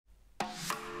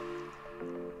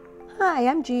Hi,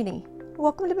 I'm Jeannie.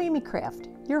 Welcome to Mimi Craft,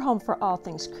 your home for all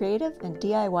things creative and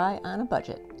DIY on a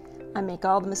budget. I make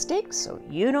all the mistakes so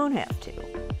you don't have to.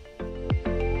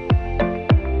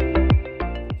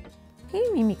 Hey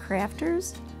Mimi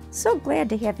Crafters, so glad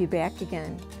to have you back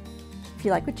again. If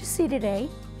you like what you see today,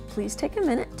 please take a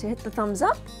minute to hit the thumbs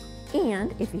up,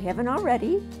 and if you haven't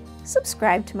already,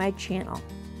 subscribe to my channel.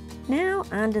 Now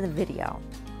on to the video.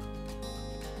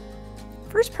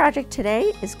 First project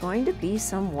today is going to be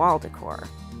some wall decor.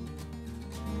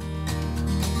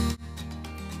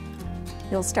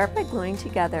 You'll start by gluing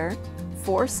together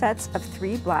 4 sets of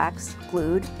 3 blocks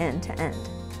glued end to end.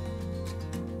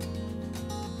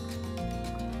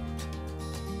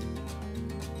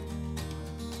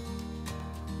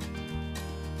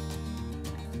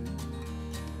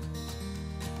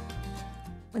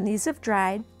 When these have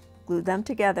dried, glue them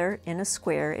together in a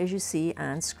square as you see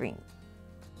on screen.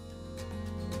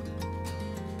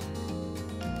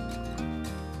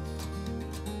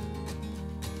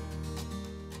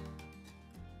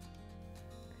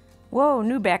 Whoa,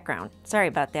 new background. Sorry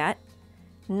about that.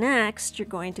 Next, you're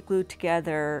going to glue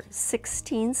together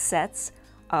 16 sets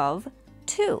of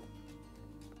 2.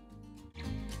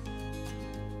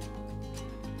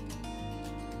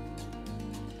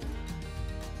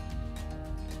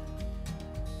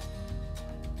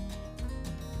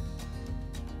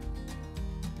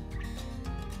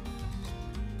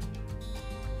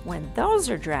 When those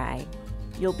are dry,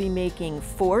 you'll be making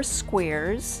 4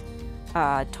 squares.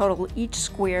 Total, each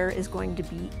square is going to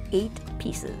be 8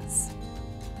 pieces.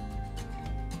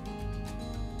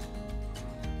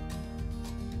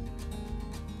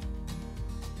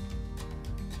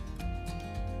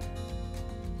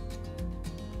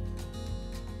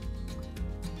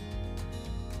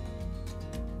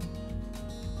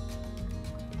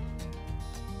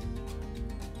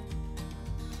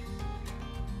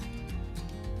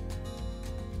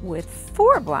 With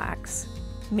 4 blocks,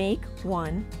 make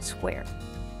 1 square.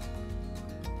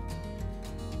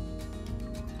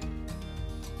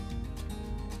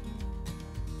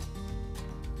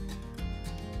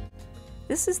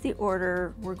 This is the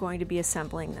order we're going to be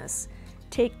assembling this.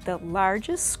 Take the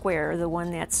largest square, the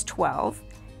one that's 12,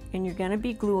 and you're going to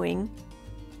be gluing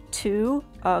 2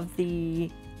 of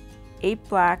the 8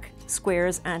 block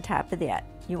squares on top of that.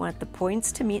 You want the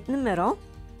points to meet in the middle.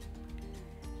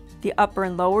 The upper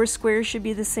and lower squares should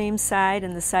be the same side,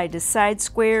 and the side-to-side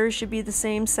squares should be the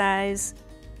same size.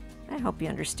 I hope you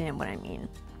understand what I mean.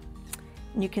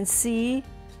 And you can see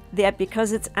that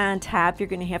because it's on top, you're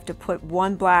going to have to put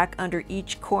 1 block under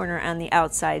each corner on the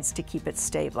outsides to keep it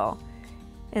stable.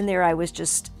 And there I was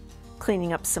just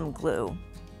cleaning up some glue.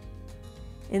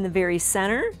 In the very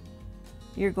center,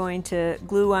 you're going to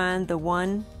glue on the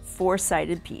 1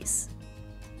 4-sided piece.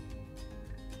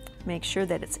 Make sure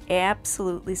that it's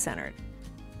absolutely centered.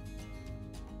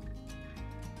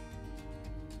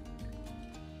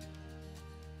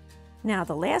 Now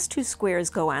the last 2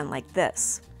 squares go on like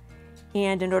this.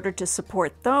 And in order to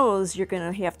support those, you're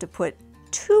going to have to put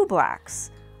 2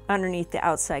 blocks underneath the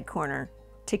outside corner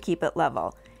to keep it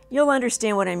level. You'll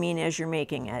understand what I mean as you're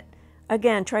making it.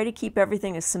 Again, try to keep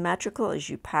everything as symmetrical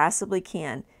as you possibly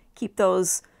can. Keep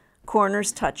those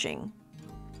corners touching.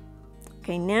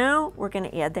 Okay, now we're going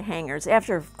to add the hangers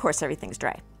after, of course, everything's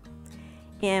dry.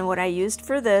 And what I used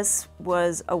for this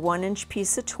was a 1-inch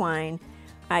piece of twine.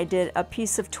 I did a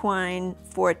piece of twine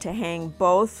for it to hang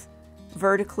both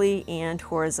vertically and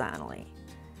horizontally.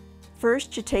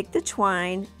 First, you take the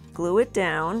twine, glue it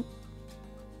down,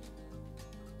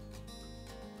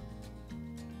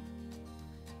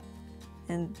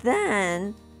 and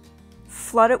then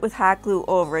flood it with hot glue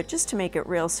over it just to make it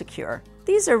real secure.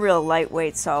 These are real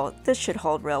lightweight, so this should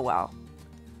hold real well.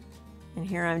 And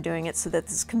here I'm doing it so that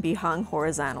this can be hung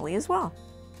horizontally as well.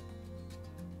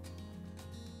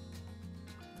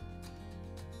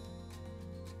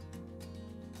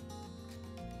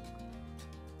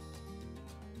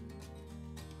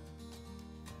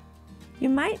 You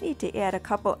might need to add a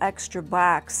couple extra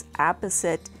blocks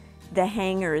opposite the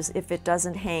hangers if it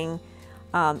doesn't hang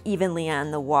evenly on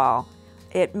the wall.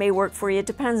 It may work for you. It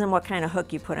depends on what kind of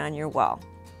hook you put on your wall.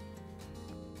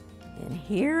 And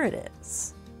here it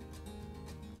is.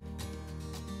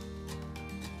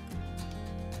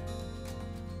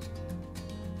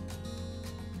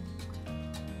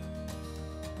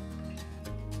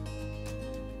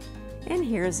 And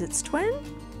here's its twin.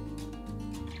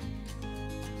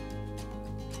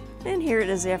 And here it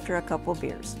is after a couple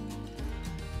beers.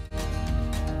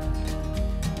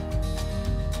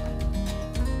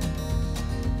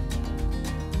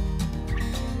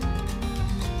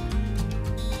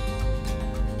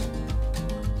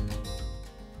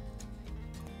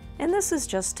 And this is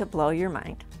just to blow your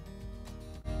mind.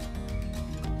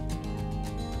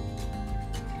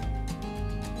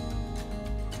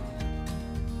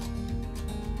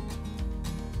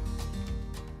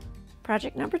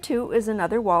 Project number 2 is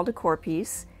another wall decor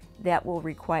piece that will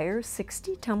require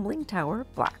 60 tumbling tower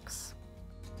blocks.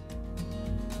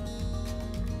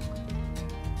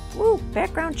 Woo,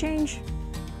 background change.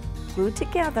 Glue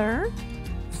together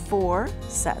 4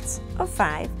 sets of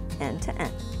 5 end to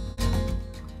end.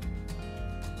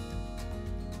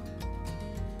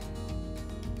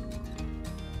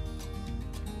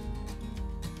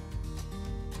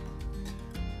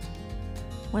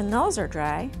 When those are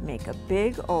dry, make a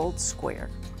big old square.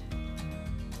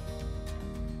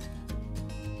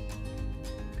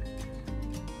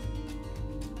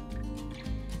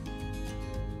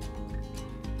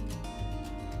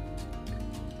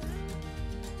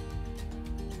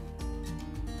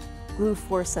 Glue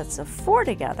 4 sets of 4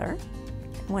 together.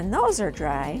 When those are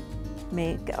dry,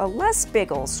 make a less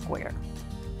big old square.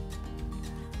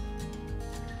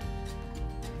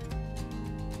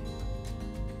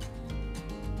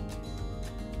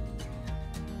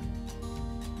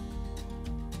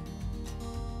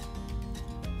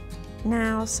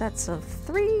 Now sets of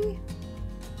 3.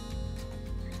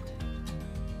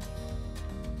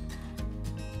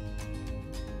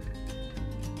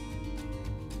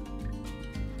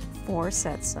 Four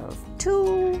sets of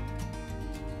 2.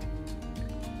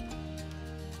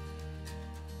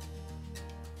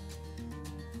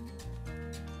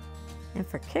 And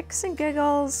for kicks and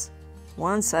giggles,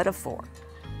 1 set of 4.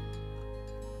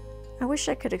 I wish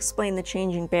I could explain the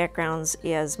changing backgrounds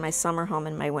as my summer home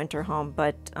and my winter home,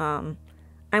 but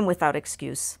I'm without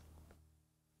excuse.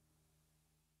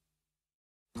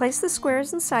 Place the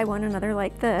squares inside one another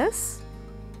like this,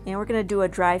 and we're going to do a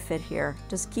dry fit here.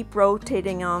 Just keep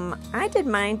rotating them. I did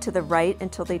mine to the right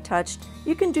until they touched.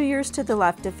 You can do yours to the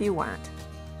left if you want.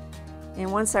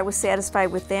 And once I was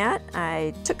satisfied with that,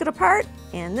 I took it apart,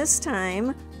 and this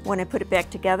time when I put it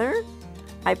back together,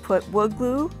 I put wood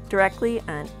glue directly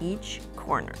on each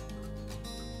corner.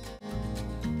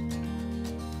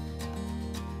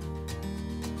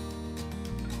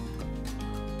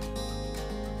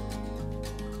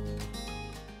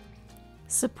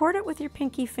 Support it with your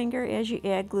pinky finger as you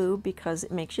add glue because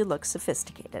it makes you look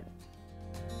sophisticated.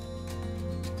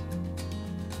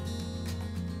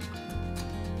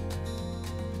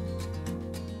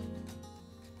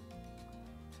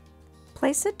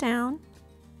 Place it down.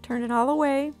 Turn it all the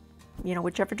way,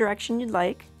 whichever direction you'd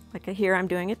like here I'm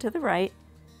doing it to the right,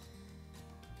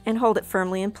 and hold it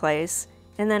firmly in place.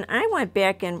 And then I went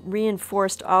back and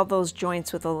reinforced all those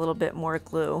joints with a little bit more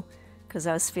glue because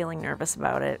I was feeling nervous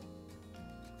about it.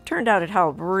 Turned out it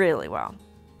held really well.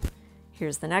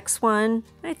 Here's the next one.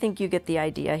 I think you get the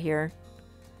idea here.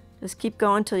 Just keep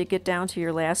going till you get down to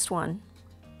your last one.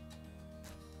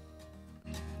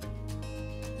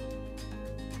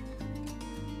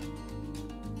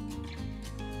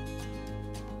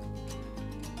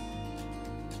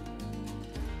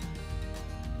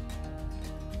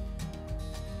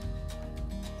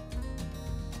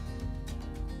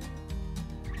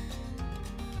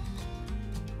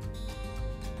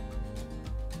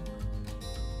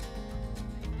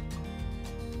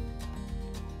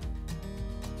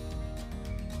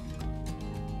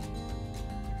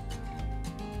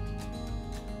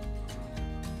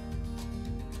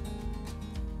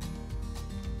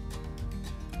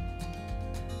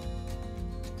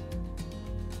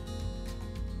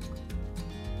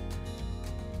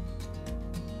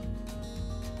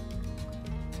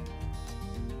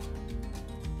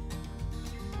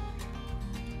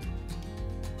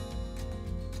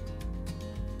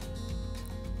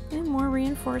 And more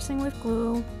reinforcing with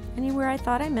glue anywhere I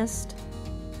thought I missed.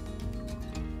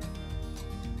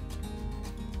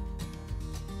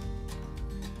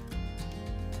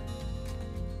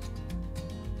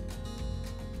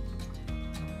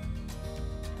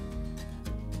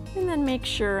 And then make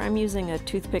sure, I'm using a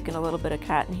toothpick and a little bit of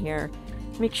cotton here,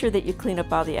 make sure that you clean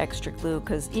up all the extra glue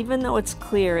because even though it's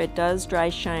clear, it does dry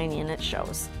shiny and it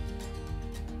shows.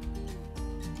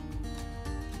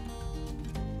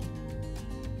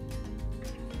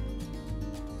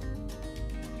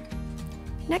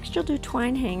 Next you'll do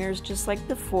twine hangers just like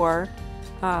before.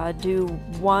 Do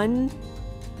one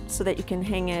so that you can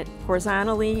hang it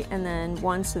horizontally and then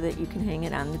one so that you can hang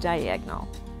it on the diagonal.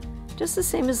 Just the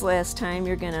same as last time,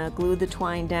 you're going to glue the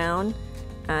twine down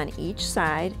on each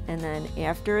side, and then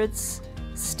after it's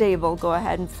stable, go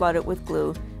ahead and flood it with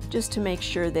glue just to make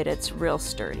sure that it's real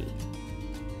sturdy.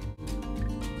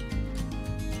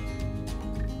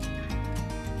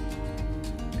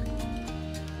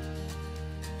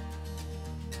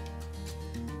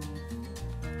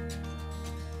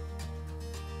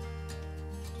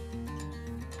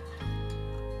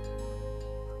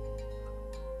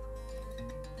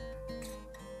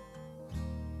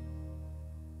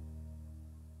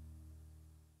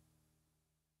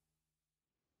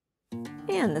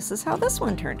 And this is how this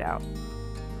one turned out.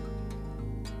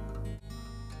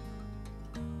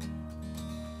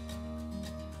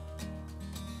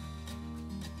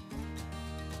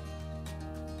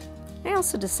 I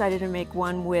also decided to make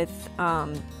one with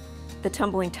the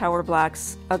Tumbling Tower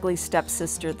Blocks Ugly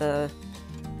Stepsister, the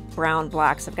brown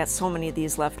blocks. I've got so many of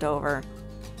these left over.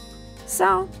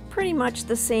 So pretty much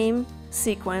the same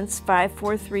sequence, 5,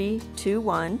 4, 3, 2,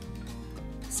 1.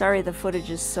 Sorry the footage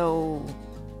is so,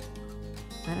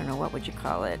 I don't know, what would you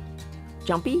call it?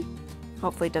 Jumpy?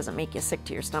 Hopefully it doesn't make you sick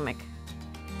to your stomach.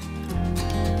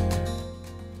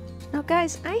 Now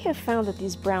guys, I have found that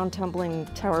these brown tumbling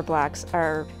tower blocks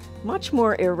are much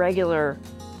more irregular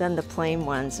than the plain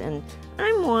ones, and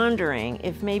I'm wondering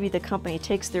if maybe the company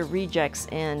takes their rejects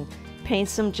and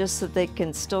paints them just so they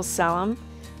can still sell them.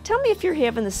 Tell me if you're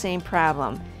having the same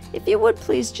problem. If you would,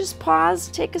 please just pause,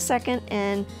 take a second,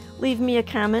 and leave me a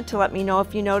comment to let me know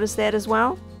if you notice that as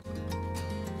well.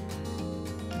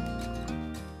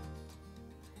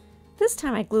 This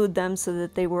time I glued them so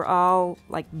that they were all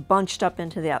like bunched up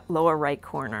into that lower right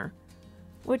corner,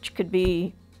 which could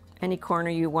be any corner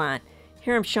you want.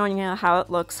 Here I'm showing you how it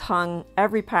looks hung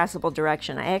every possible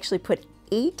direction. I actually put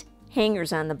 8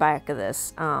 hangers on the back of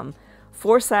this,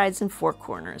 4 sides and 4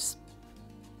 corners.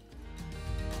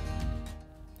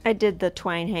 I did the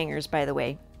twine hangers, by the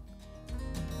way.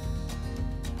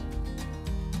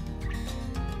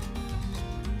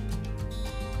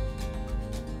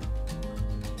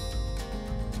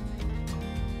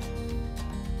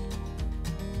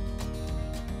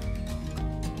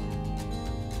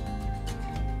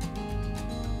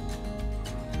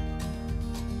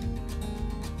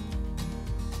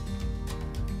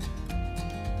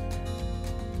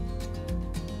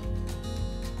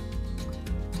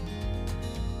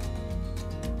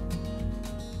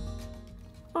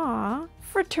 Aw,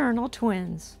 fraternal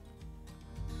twins.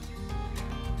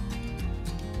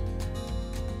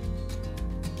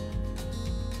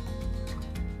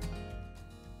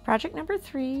 Project number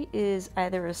 3 is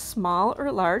either a small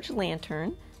or large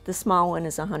lantern. The small one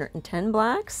is 110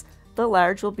 blocks. The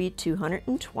large will be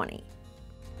 220.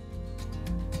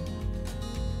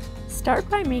 Start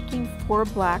by making 4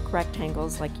 block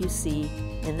rectangles like you see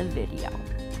in the video.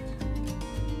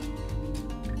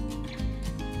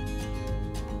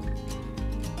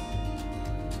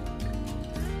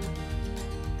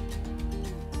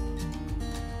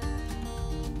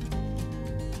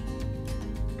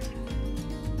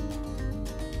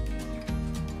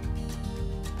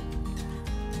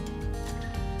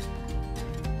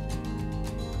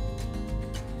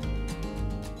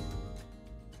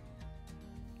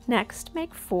 Next,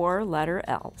 make 4 letter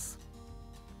L's.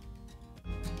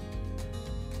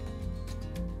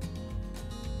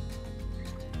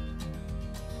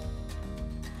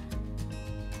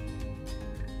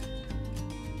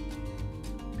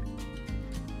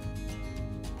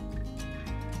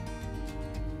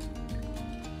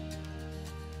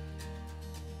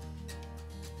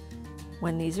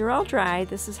 When these are all dry,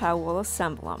 this is how we'll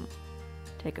assemble them.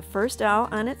 Take a first L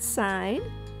on its side.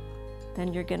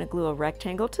 Then you're going to glue a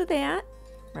rectangle to that,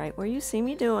 right where you see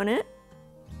me doing it.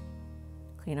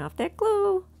 Clean off that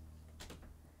glue.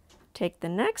 Take the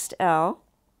next L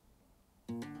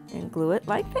and glue it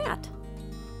like that.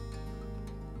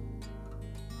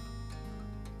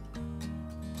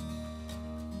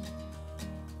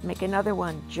 Make another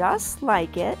one just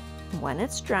like it. When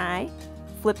it's dry,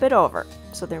 flip it over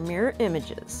so they're mirror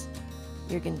images.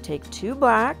 You're going to take 2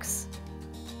 blocks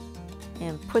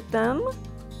and put them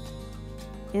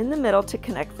in the middle to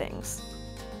connect things.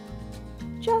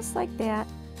 Just like that.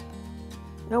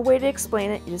 No way to explain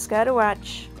it, you just gotta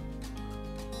watch.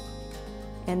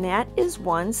 And that is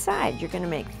one side. You're gonna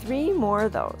make 3 more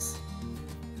of those.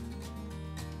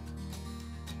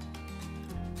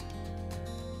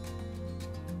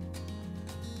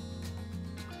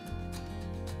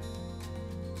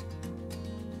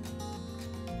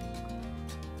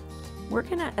 We're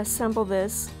gonna assemble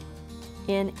this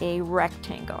in a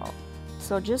rectangle.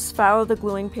 So just follow the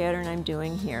gluing pattern I'm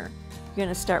doing here. You're going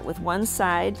to start with one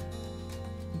side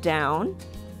down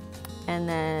and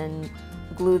then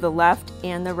glue the left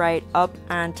and the right up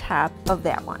on top of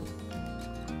that one.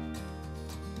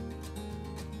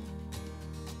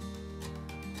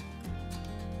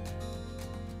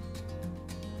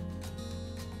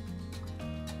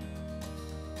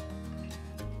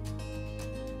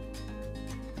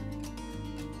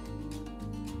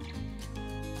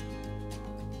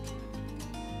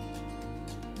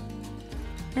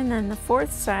 And then the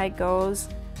 4th side goes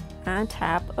on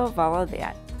top of all of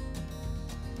that.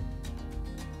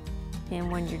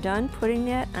 And when you're done putting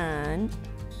that on,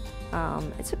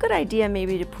 it's a good idea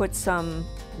maybe to put some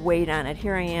weight on it.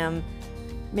 Here I am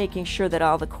making sure that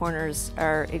all the corners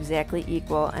are exactly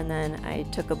equal, and then I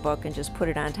took a book and just put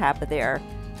it on top of there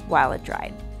while it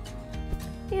dried.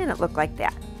 And it looked like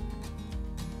that.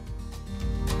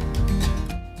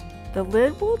 The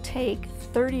lid will take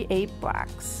 38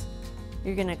 blocks.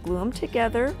 You're going to glue them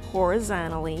together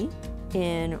horizontally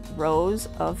in rows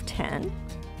of 10,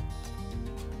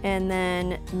 and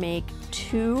then make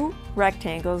 2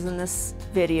 rectangles. In this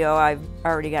video I've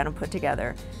already got them put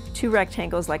together. 2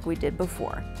 rectangles like we did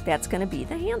before. That's going to be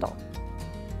the handle.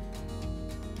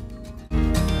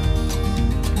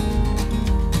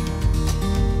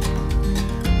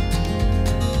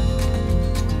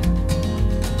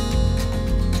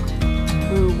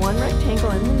 Glue 1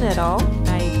 rectangle in the middle.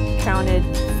 I counted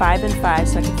 5 and 5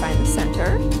 so I could find the center.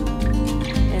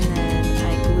 And then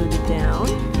I glued it down.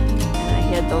 And I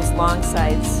had those long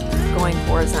sides going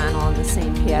horizontal in the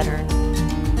same pattern.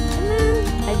 And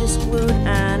then I just glued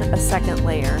on a second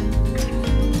layer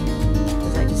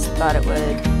because I just thought it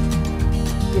would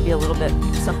give you a little bit,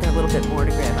 something a little bit more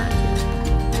to grab onto.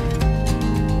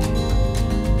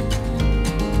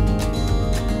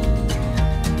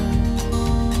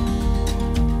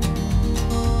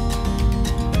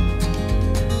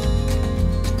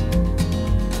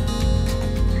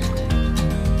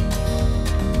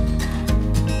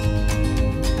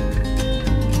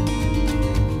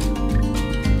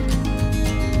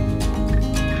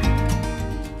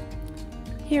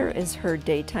 Here is her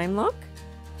daytime look.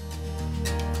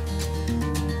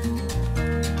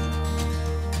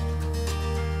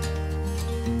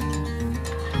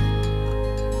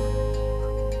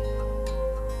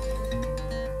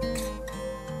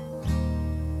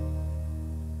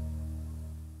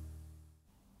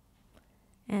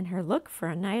 And her look for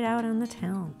a night out on the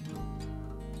town.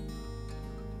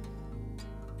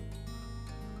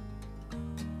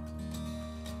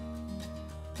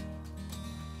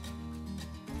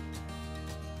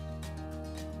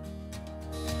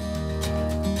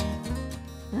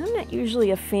 I'm not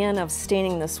usually a fan of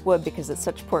staining this wood because it's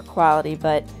such poor quality,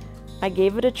 but I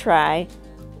gave it a try.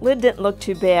 Lid didn't look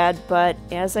too bad, but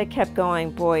as I kept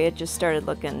going, boy, it just started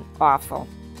looking awful.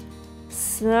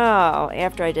 So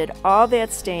after I did all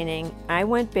that staining, I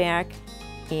went back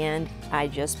and I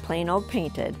just plain old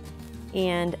painted.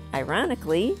 And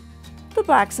ironically, the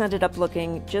blocks ended up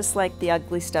looking just like the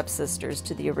ugly stepsisters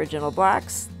to the original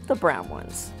blocks, the brown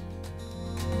ones.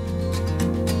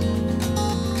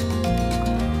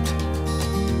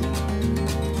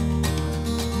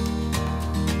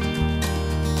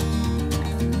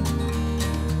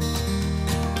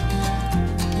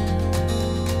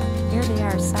 Here they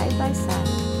are side by side.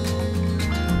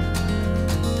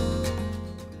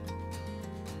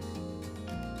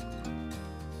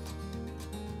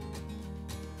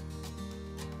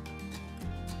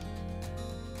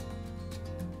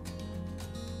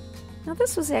 Now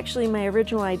this was actually my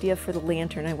original idea for the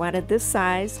lantern. I wanted this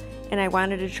size and I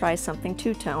wanted to try something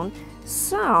two-tone.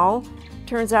 So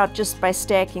turns out just by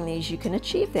stacking these you can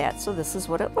achieve that. So this is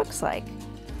what it looks like.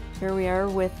 Here we are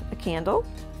with a candle.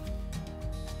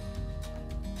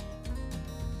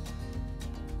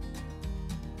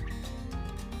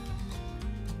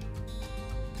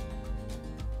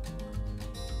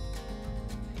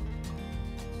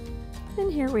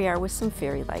 And here we are with some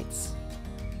fairy lights.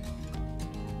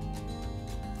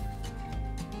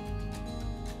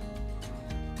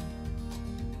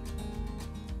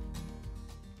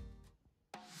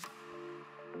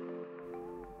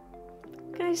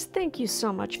 Guys, thank you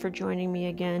so much for joining me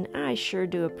again. I sure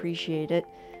do appreciate it.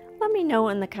 Let me know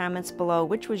in the comments below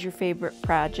which was your favorite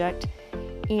project,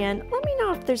 and let me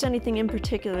know if there's anything in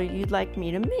particular you'd like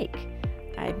me to make.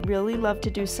 I'd really love to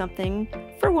do something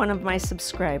for one of my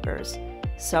subscribers.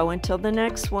 So until the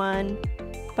next one,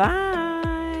 bye!